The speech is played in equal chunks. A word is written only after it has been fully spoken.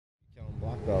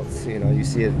belts. You know, you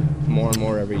see it more and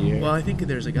more every year. Well, I think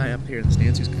there's a guy up here in the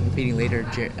stands who's competing later,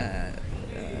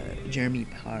 Jeremy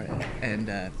Parr,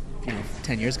 and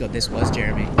 10 years ago this was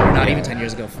Jeremy. Or not even 10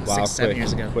 years ago, Wow, 7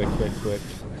 years ago. Quick.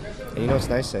 And you know what's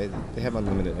nice? They have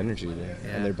unlimited energy there,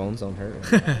 and their bones don't hurt.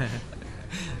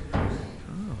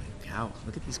 Oh, cow!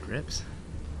 Look at these grips.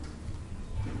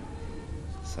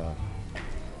 So.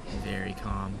 Very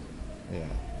calm. Yeah.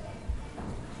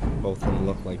 Both of them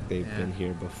look like they've been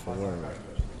here before.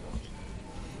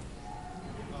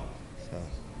 So.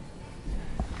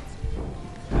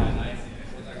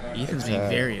 Ethan's being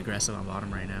very aggressive on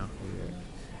bottom right now.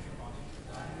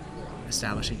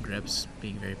 Establishing grips,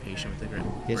 being very patient with the grip.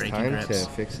 He has breaking time grips. to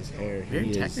fix his hair. Very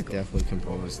he technical. is definitely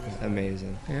composed.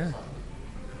 Amazing. Yeah.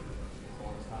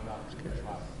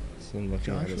 See him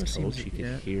looking at his coach. He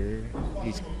can hear.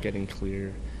 He's getting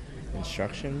clear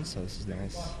instructions, so this is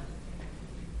nice.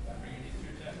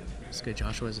 It's good.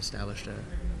 Joshua's established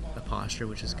a posture,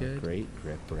 which is good. Great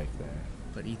grip break there.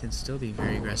 But Ethan's still being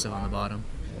very aggressive on the bottom.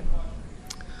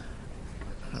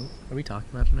 Are we talking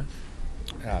about enough?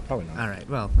 Probably not. All right.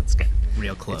 Well, let's get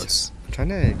real close. I'm trying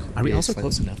to. Are we also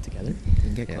close enough together? We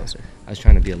can get closer. I was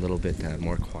trying to be a little bit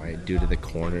more quiet due to the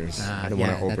corners. I don't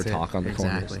want to over talk on the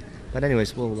corners. But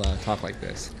anyways, we'll talk like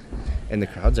this. And the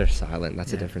crowds are silent.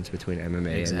 That's the difference between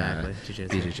MMA and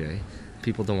BJJ.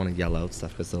 People don't want to yell out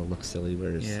stuff because they'll look silly,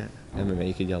 whereas MMA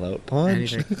you can yell out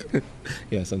punch.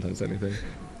 Yeah, sometimes anything.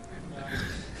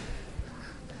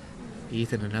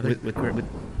 Ethan, another with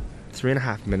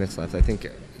 3.5 minutes left. I think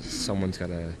someone's got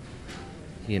to,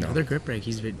 another grip break.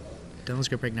 He's done this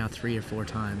grip break now 3 or 4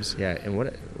 times. Yeah, and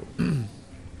what I'm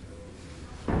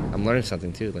learning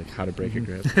something too, like how to break a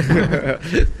grip.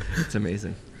 It's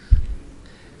amazing.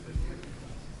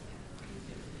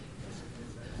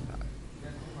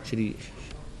 I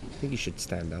think you should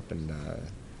stand up and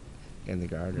in the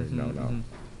guard, or no?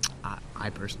 I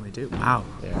personally do. Wow,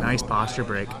 nice posture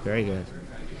break. Very good.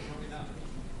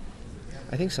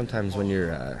 I think sometimes when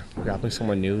you're grappling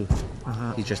someone new,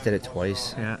 he just did it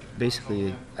twice. Yeah.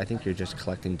 Basically, I think you're just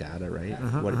collecting data, right?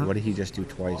 What did he just do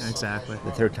twice? Exactly.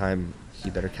 The third time,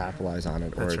 he better capitalize on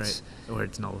it, or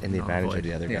it's null. In the advantage of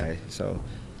the other guy. So,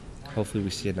 hopefully, we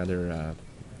see another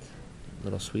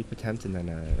little sweep attempt and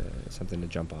then something to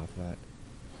jump off of that.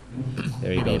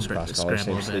 There he goes, cross collar,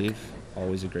 same sleeve.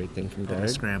 Always a great thing from guard.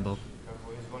 Scramble.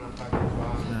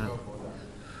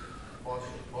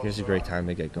 Here's a great time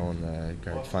to get going. The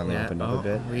guard finally opened up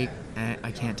a bit.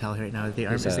 I can't tell right now. Is the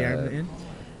arm in?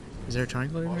 Is there a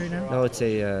triangle in right now? No, it's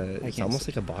it's almost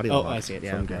like a body lock I see it.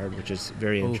 from guard, which is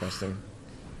very interesting.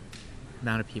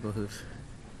 Amount of people who've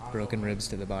broken ribs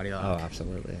to the body lock. Oh,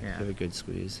 absolutely. Yeah. Give a good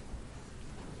squeeze.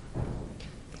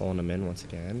 Pulling them in once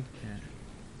again. Yeah.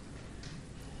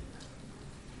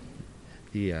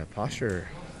 The posture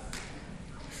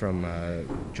from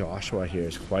Joshua here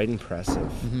is quite impressive.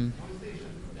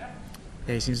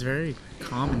 Yeah, he seems very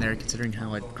calm in there considering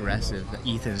how aggressive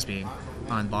Ethan's being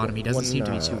on bottom. He doesn't seem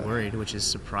to be too worried, which is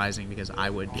surprising because I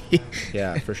would be.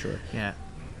 Yeah, for sure. Yeah.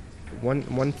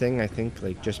 One thing I think,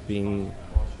 like just being,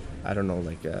 I don't know,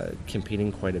 like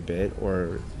competing quite a bit,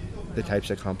 or the types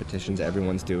of competitions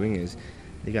everyone's doing, is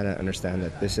you got to understand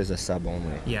that this is a sub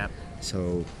only. Yeah.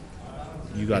 So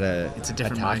you got to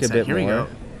attack mindset. A bit Here more. We go.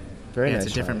 Very nice.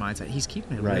 It's a different mindset. He's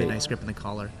keeping a really nice grip in the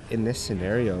collar. In this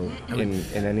scenario, in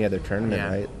any other tournament,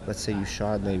 right? Let's say you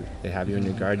shot and they have you in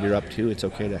your guard, you're up 2, it's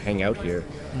okay to hang out here.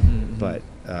 But,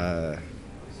 yeah.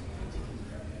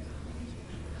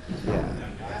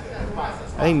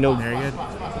 I think Very good.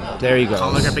 There you go.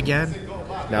 Collar grip again.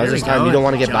 Now's this time. You don't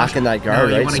want to get back in that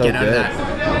guard, right? So good.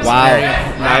 Wow.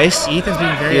 Nice. Ethan's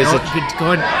being very good.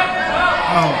 Going.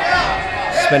 Oh.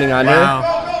 Spinning under.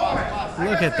 Wow.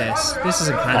 Look at this. This is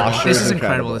incredible. This is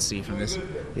incredible to see from this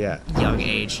young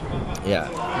age. Yeah.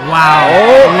 Wow.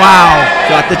 Oh. Wow.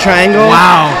 Got the triangle.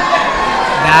 Wow.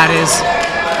 That is...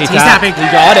 He's tapping. He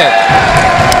got it.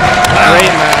 Wow.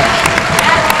 Great match.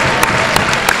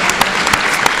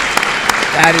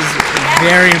 That is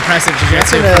very impressive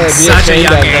jiu-jitsu from such a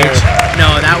young age.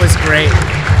 No, that was great.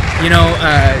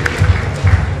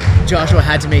 Joshua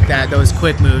had to make those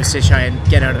quick moves to try and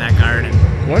get out of that guard, and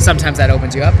sometimes that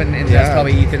opens you up, and that's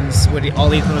probably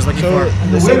all Ethan was looking for.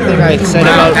 The same thing I said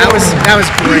about that was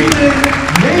great.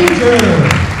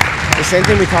 The same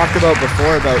thing we talked about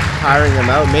before about tiring them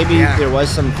out. Maybe there was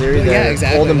some theory to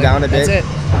hold them down a bit. That's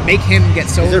it. Make him get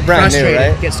so frustrated,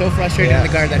 in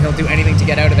the guard that he'll do anything to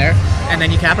get out of there, and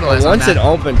then you capitalize on that. Once it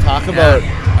opened, talk about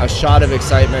a shot of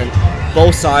excitement.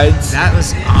 Both sides. That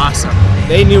was awesome.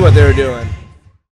 They knew what they were doing.